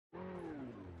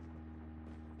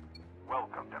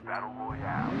Welcome to Battle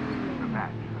Royale. The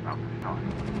match is about to start.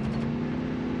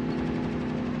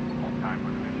 Time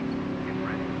for the mission. Get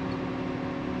ready.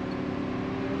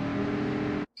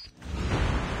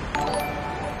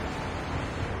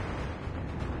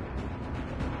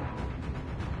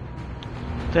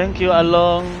 Thank you,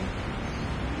 Along,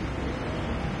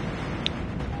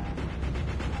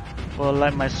 for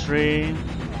like my stream.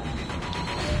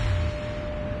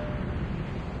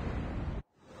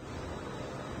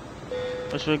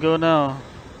 Where should we go now?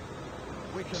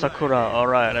 Sakura.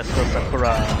 Alright, let's go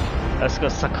Sakura. Let's go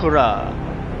Sakura.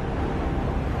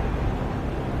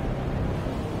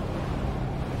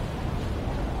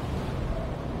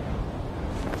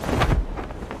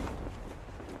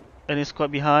 Any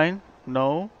squad behind?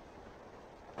 No.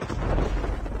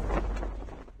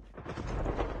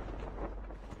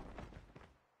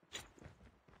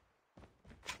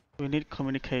 We need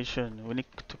communication. We need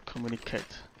to communicate.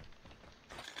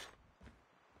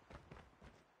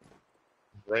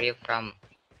 Where are you from?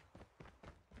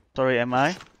 Sorry, am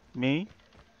I? Me?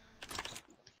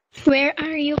 Where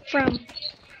are you from?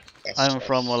 Yes, I'm yes.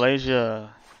 from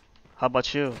Malaysia. How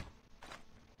about you?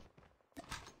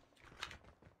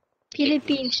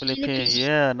 Philippines. Philippines.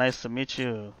 Yeah, nice to meet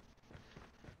you.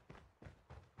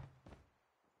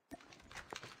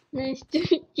 Nice to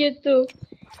meet you too.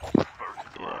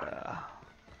 Yeah.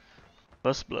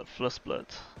 First blood, first blood.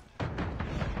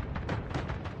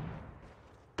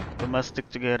 We must stick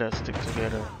together, stick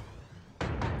together.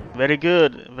 Very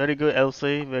good,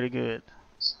 Elsie, very good.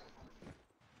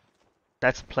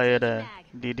 That's player there,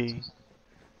 DD.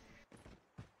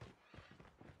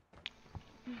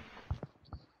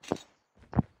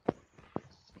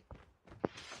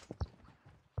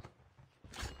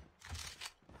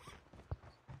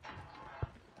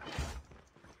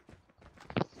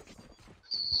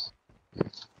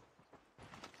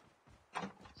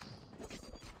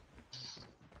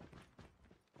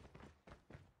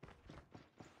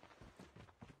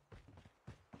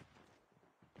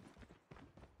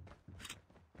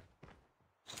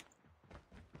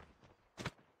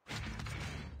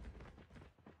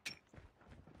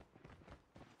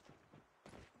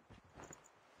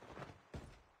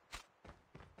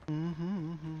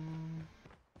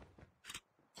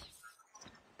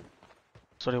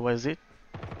 Sorry, what is it?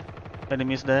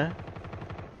 Enemies there?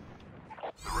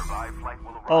 The revived flight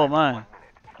will arrive Oh in my, 1 minute.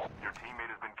 Your teammate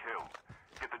has been killed.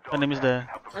 Get the dog enemies tag and there.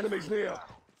 help them Enemies near.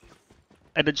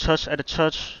 At the church, at the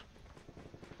church.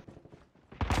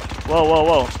 Whoa, whoa,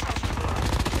 whoa.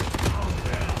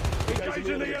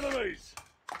 Engaging the enemies.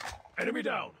 Enemy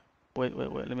down. Wait,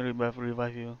 let me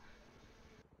revive you.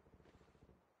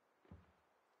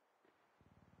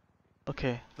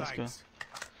 Okay, let's go. Thanks.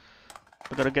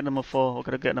 We gotta get number 4, we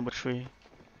gotta get number 3.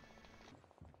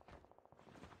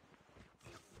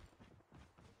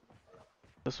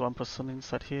 There's one person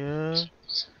inside here.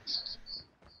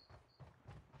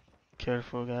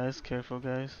 Careful guys, careful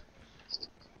guys.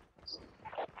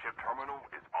 Chip terminal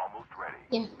is almost ready.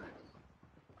 Yeah.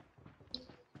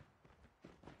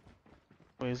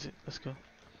 Where is it? Let's go.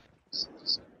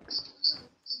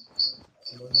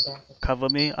 Cover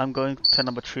me, I'm going to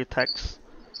number 3 tax.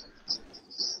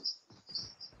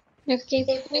 Okay.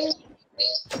 Get the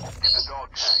dog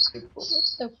tag. What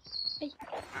the? Ay,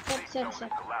 The safe zone is sir.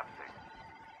 collapsing.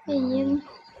 Ayun.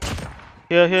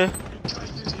 Here.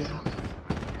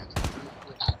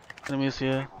 Enemies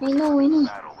here. I know. Battle when the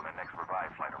next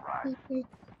revived flight arrives. Okay.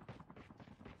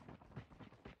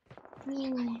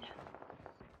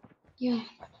 Yeah.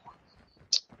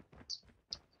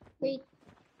 Wait.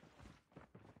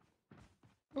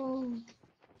 Oh.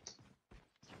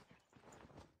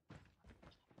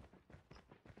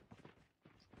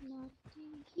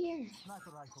 Nothing here.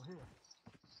 Sniper rifle here.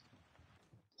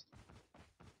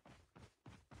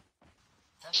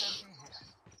 SMG here.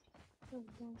 Oh,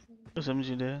 that's it. There's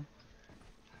MG there.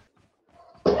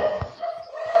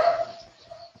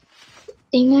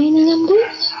 Tingay na lang boy.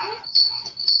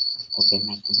 Okay,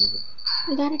 nice to meet you.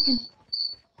 Udara kan.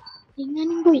 Tingnan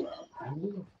ng boy.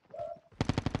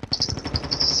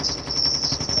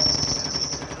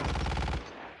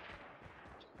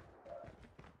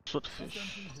 Swordfish.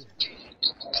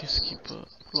 Peacekeeper.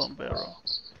 Long barrel.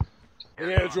 The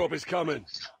airdrop is coming.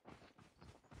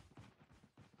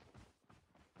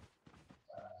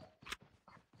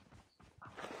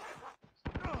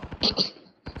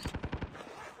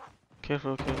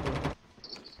 Careful. Engaging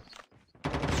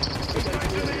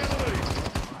the enemies.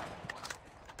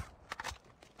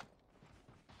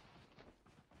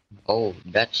 Oh,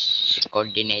 that's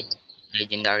coordinate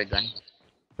legendary gun.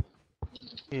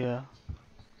 Yeah.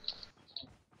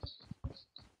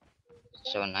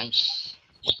 So nice.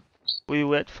 We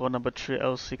wait for number 3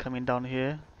 LC coming down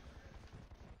here.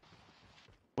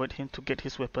 Wait him to get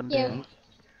his weapon Yeah. there.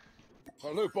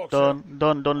 A loot box here.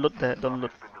 Don't loot that. Don't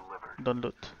loot. Don't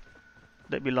loot.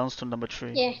 That belongs to number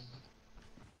 3. Yeah.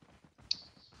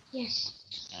 Yes.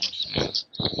 Thanks, man.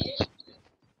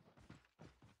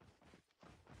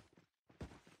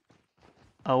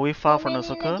 Are we How far from the many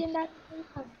circle? legendary do you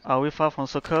have? Are we far from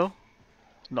circle?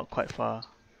 Not quite far.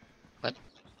 What?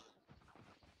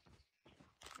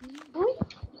 Boy.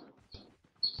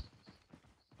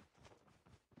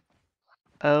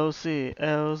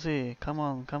 LZ, come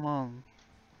on, come on.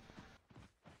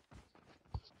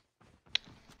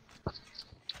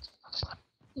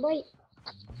 Boy.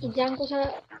 Ijang ko sa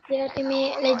pirate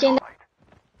may legend.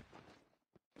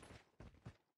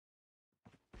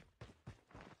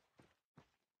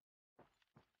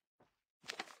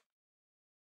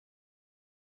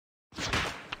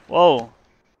 Whoa!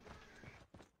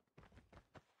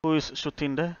 Who is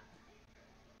shooting there?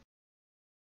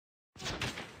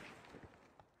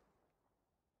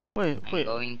 Wait, I'm wait.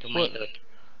 going to my loot.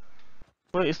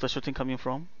 Where is the shooting coming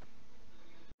from?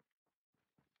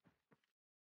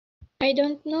 I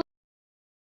don't know.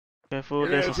 Careful, The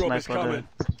there's a airdrop is sniper there. coming.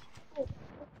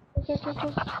 Okay.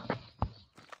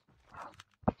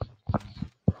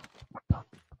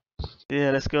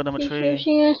 Yeah, let's go number He's 3.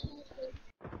 using a...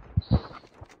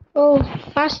 Oh,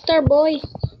 faster boy.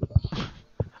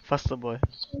 Faster boy.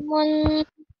 Someone...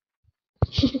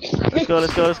 Let's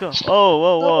go. Oh,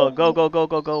 whoa. Oh.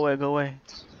 Go away.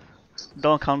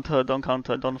 Don't counter,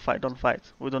 don't fight.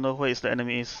 We don't know where the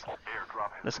enemy is.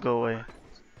 Airdrop has Let's go away.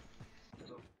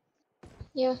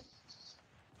 Yeah.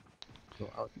 Go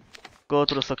out. Go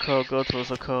to the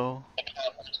circle.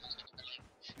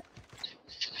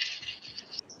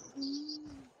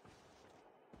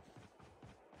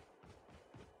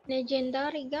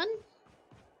 Legendary gun?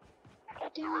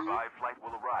 the revived flight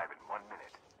will arrive in 1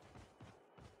 minute.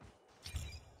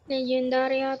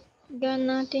 Legendary gun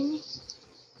natin.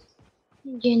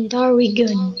 Legendary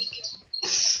gun.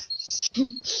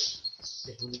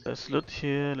 Let's loot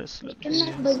here.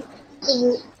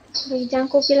 Bigyan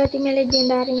ko pila ti may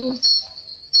legendary ni.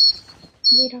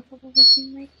 Buira ka pa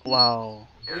mic. Wow.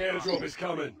 The airdrop is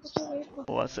coming.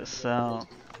 What's that sound?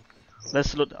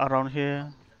 Let's loot around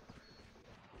here.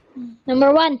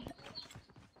 Number 1.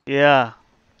 Yeah.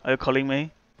 Are you calling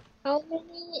me?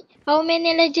 How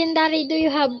many legendary do you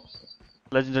have?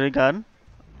 Legendary gun?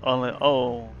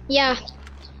 Yeah.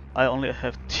 I only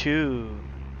have 2.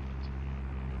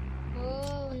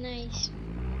 Oh, nice.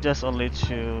 Just only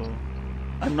 2.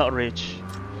 I'm not rich.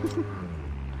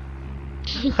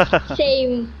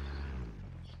 Same.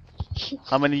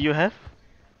 How many you have?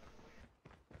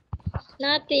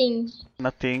 Nothing.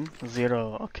 Nothing.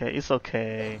 0. Okay, it's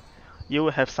okay. You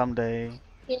will have someday.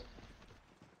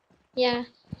 Yeah.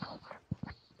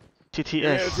 The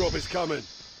TTS. airdrop is coming.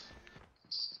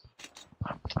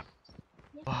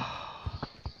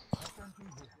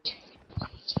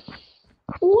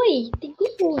 Uy,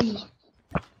 tiguy.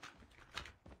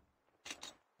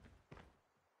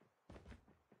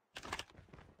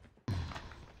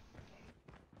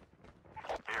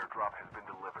 Airdrop has been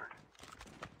delivered.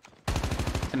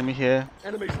 Enemy here.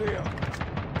 Enemies near.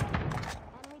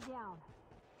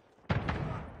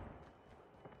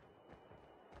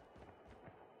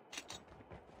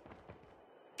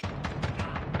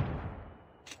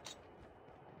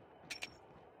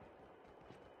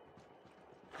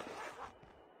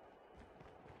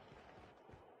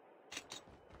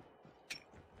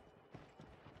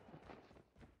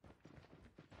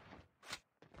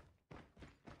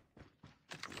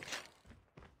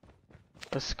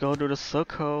 Let's go to the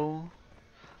circle.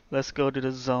 Let's go to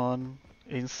the zone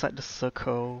inside the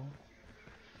circle.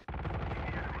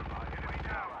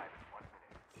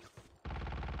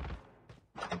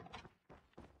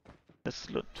 Let's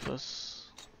loot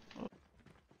first.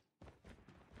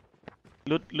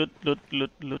 Loot.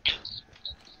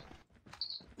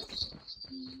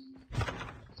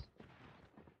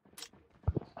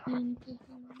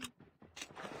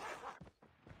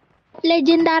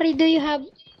 Legendary do you have?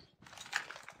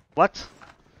 What?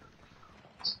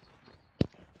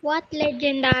 What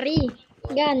legendary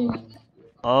gun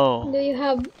Oh, do you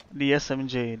have? the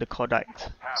SMG, the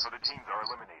Cordite. Half of the teams are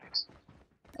eliminated.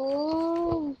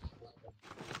 Oh.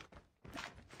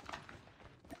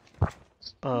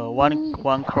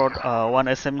 One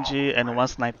SMG and 1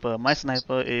 sniper. My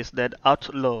sniper is that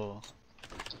outlaw.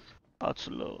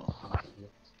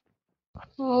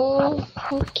 Oh,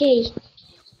 okay.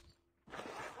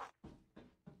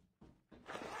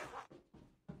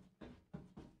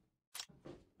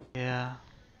 Yeah.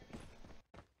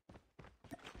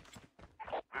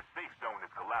 The safe zone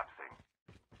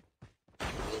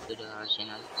to the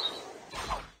arsenal.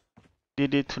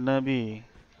 DD Tunabi.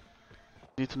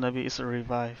 DD Tunabi is a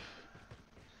revive.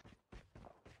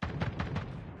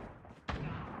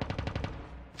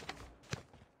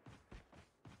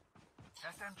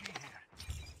 SMG here.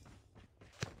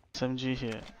 SMG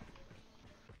here.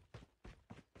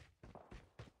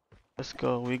 Let's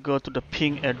go. We go to the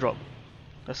pink airdrop.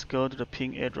 Let's go to the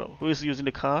pink airdrop. Who is using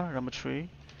the car? Number 3.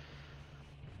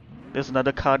 There's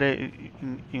another car there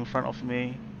in front of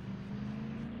me.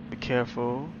 Be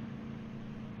careful.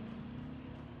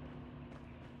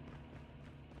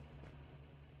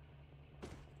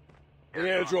 The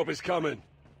airdrop is coming.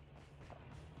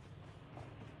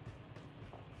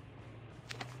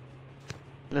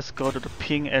 Let's go to the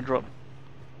pink airdrop.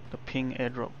 The pink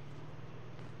airdrop.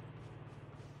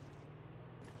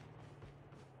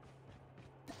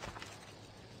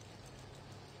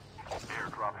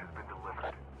 Airdrop has been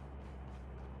delivered.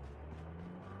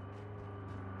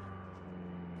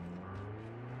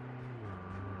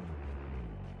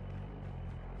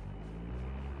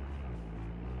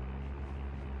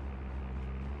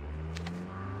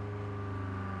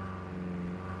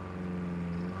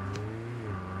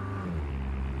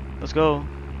 Let's go.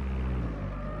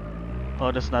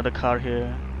 Oh, there's another car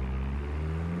here.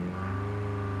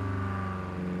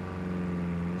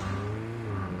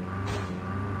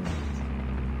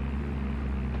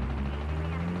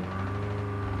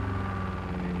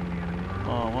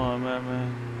 Oh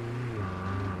man.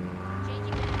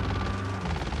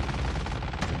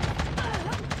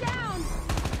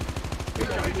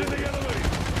 Engaging the enemy.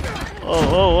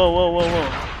 Whoa.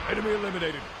 Enemy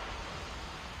eliminated.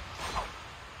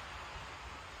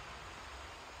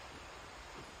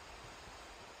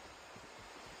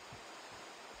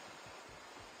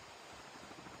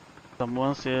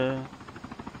 Someone's here.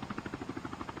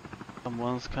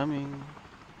 Someone's coming.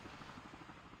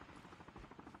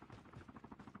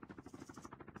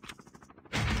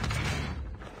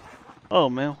 Oh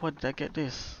man, what did I get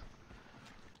this?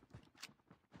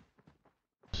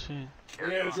 Shit. The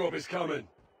airdrop is coming.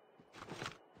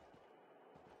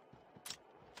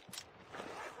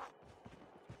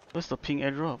 Where's the pink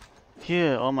airdrop?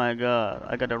 Here, oh my god,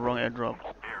 I got the wrong airdrop.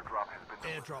 Airdrop has been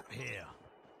delivered. Airdrop here.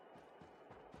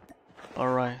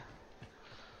 Alright.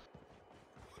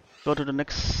 Go to the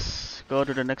next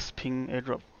pink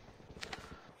airdrop.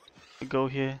 We go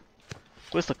here.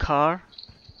 Where's the car?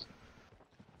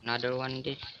 Another one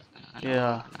this.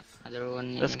 Yeah. Another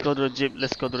one. Let's go to the jeep.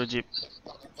 Let's go to the jeep.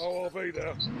 Oh, I'll be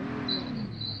there.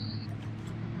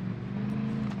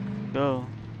 Go.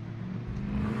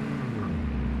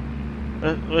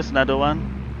 Where's another one?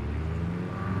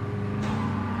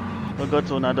 We'll go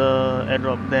to another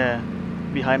airdrop there.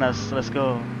 Behind us. Let's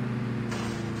go.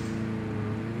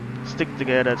 Stick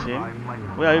together, team.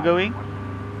 Where are you going?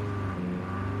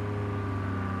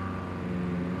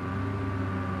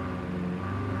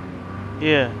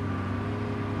 Here.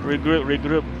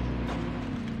 Regroup.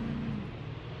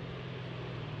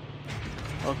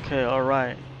 Okay,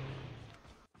 alright.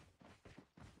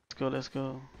 Let's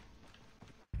go.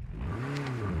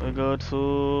 We go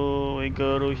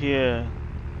to here.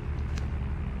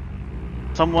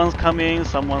 Someone's coming.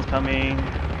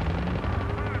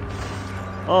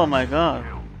 Oh my god.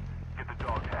 Get the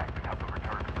dog tagged and help them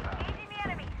return to the battle. Engaging the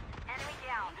enemy. Enemy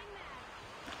down.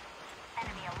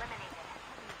 Enemy eliminated.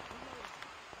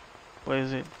 Where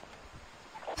is it?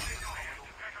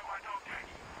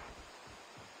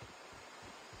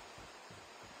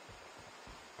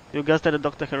 You guys did the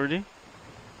dog tag already?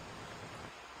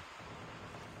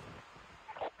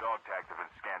 Dog tags have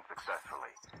been scanned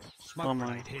successfully. Smoke Oh my.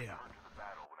 grenade here. To the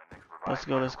battle when the next revive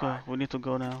Let's go. arrives. We need to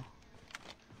go now.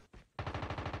 Your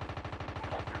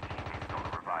teammates on the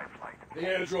revive flight. The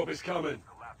airdrop is coming.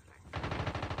 Collapsing.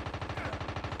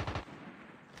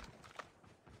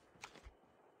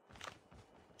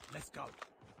 Let's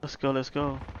go. Let's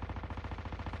go.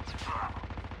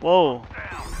 Whoa. Down.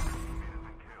 Teammate has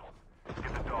been killed.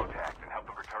 Get the dog tagged and help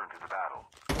them return to the battle.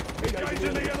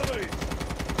 Engaging the enemy.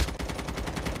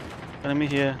 Enemy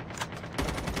here.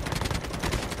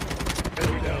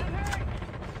 Enemy down.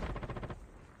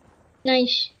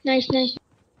 Nice. Nice. The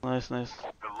last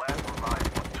revive.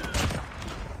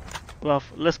 Well,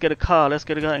 let's get a car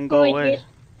and go Oh, wait, away.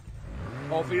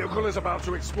 Our vehicle is about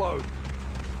to explode.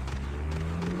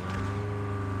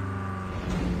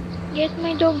 Get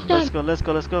my dog tag. Let's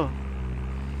go.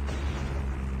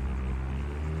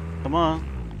 Come on.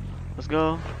 Let's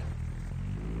go.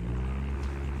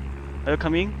 Are you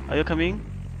coming?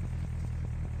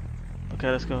 Okay,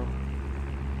 let's go.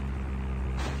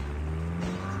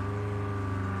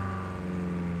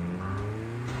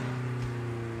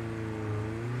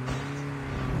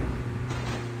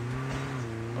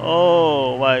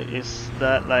 Oh, why is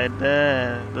that like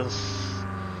that?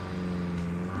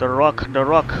 The rock, the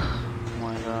rock. Oh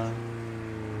my god.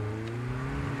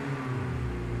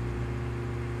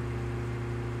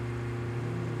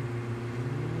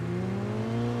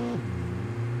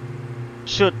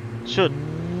 Shoot, shoot.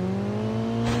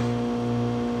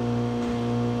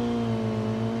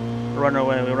 Run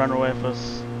away, we run away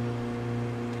first.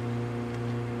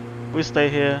 We stay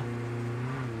here.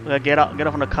 We get out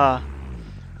from the car.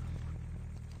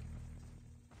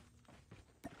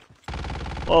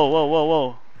 Whoa, whoa, whoa,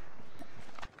 whoa.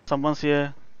 Someone's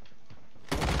here.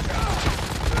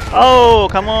 Oh,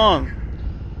 come on.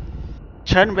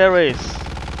 Cranberries.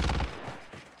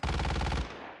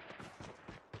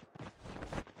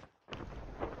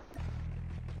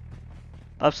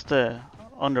 Upstairs,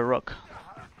 on the rock.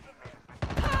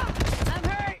 I'm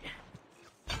hurt.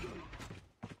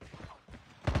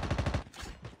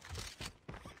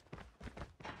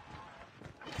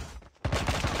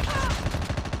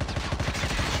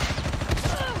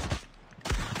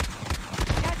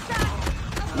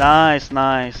 Nice,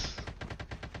 nice.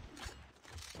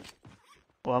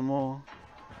 One more.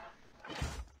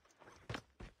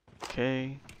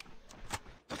 Okay.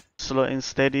 Slow and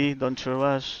steady, don't you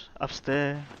rush.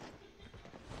 Upstairs.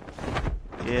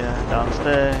 Yeah,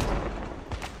 downstairs.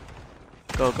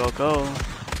 Go, go, go.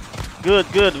 Good,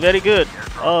 good, very good.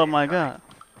 Oh my god.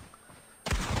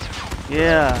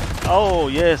 Yeah. Oh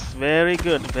yes, very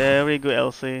good,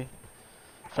 LC.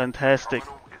 Fantastic.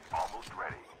 Terminal is almost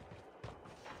ready.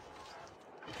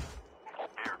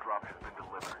 Airdrop has been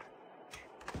delivered.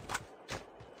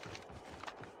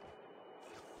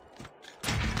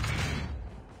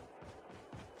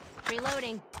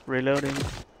 Reloading. Reloading.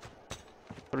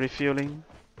 Refueling.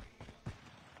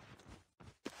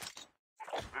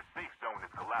 The safe zone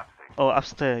is collapsing. Oh,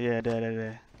 upstairs. Yeah,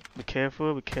 there. Be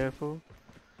careful, be careful.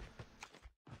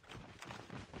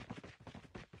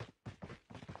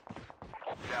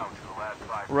 Down to the last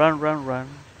 5.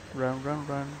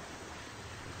 Run.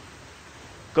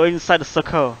 Go inside the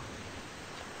circle.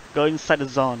 Go inside the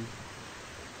zone.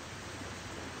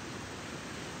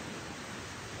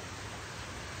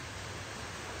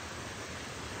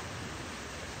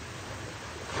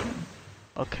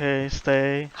 Okay,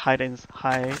 stay, hide.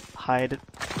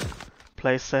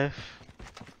 Play safe.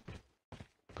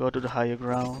 Go to the higher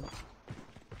ground.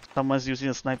 Someone's using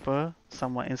a sniper.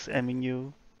 Someone is aiming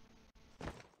you.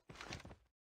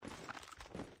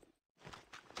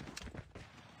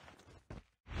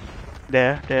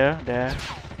 There.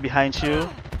 Behind you.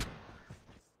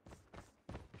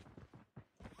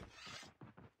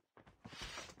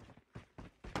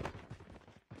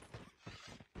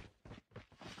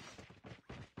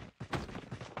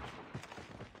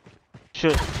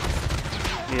 Shoot.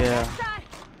 Yeah.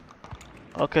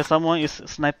 Okay, someone is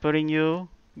snipering you.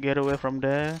 Get away from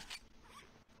there.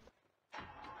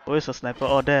 Where is a sniper?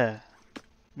 Oh, there.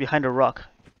 Behind the rock.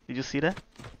 Did you see that?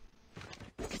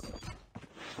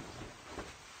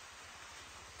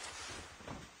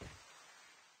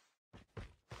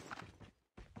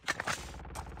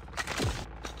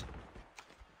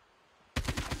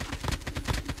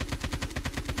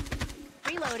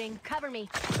 Reloading. Cover me.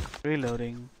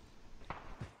 Reloading.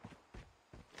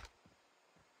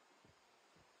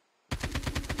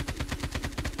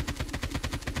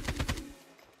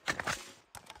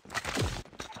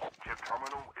 Chip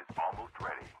terminal is almost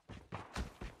ready.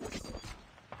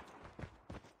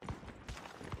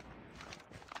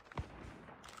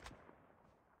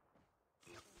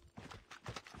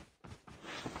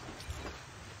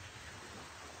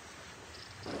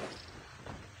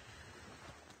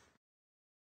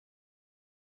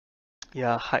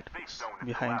 Yeah, hide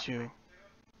behind you.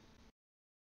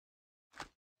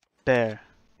 There,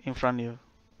 in front of you.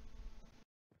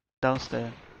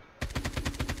 Downstairs.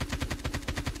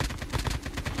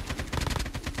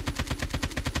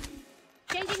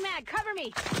 Changing mag. Cover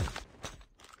me.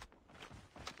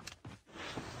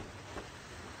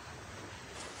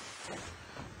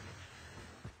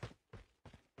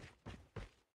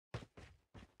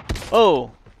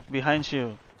 Oh, behind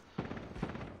you.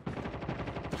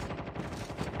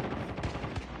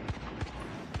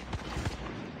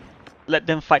 Let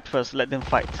them fight first, let them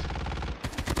fight.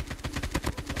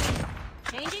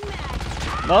 Changing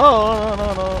mag. No.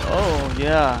 Oh,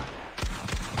 yeah.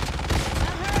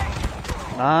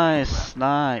 I'm hurt.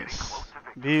 Nice.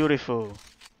 Beautiful.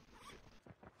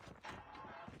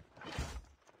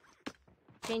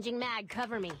 Changing mag.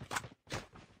 Cover me.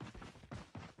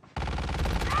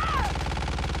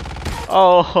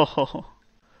 Oh.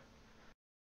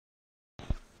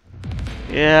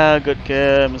 Yeah, good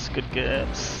games.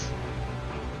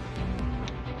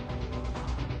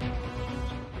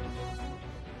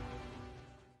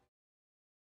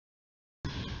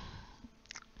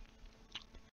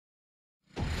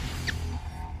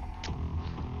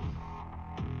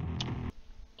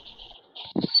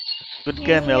 Good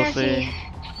game, Iya Elsie. sih.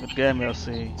 Good game,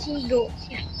 Elsie. Cigo.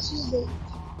 Ya, Cigo.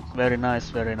 Very nice,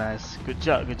 very nice. Good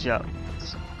job, good job.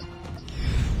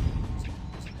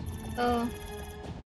 Oh,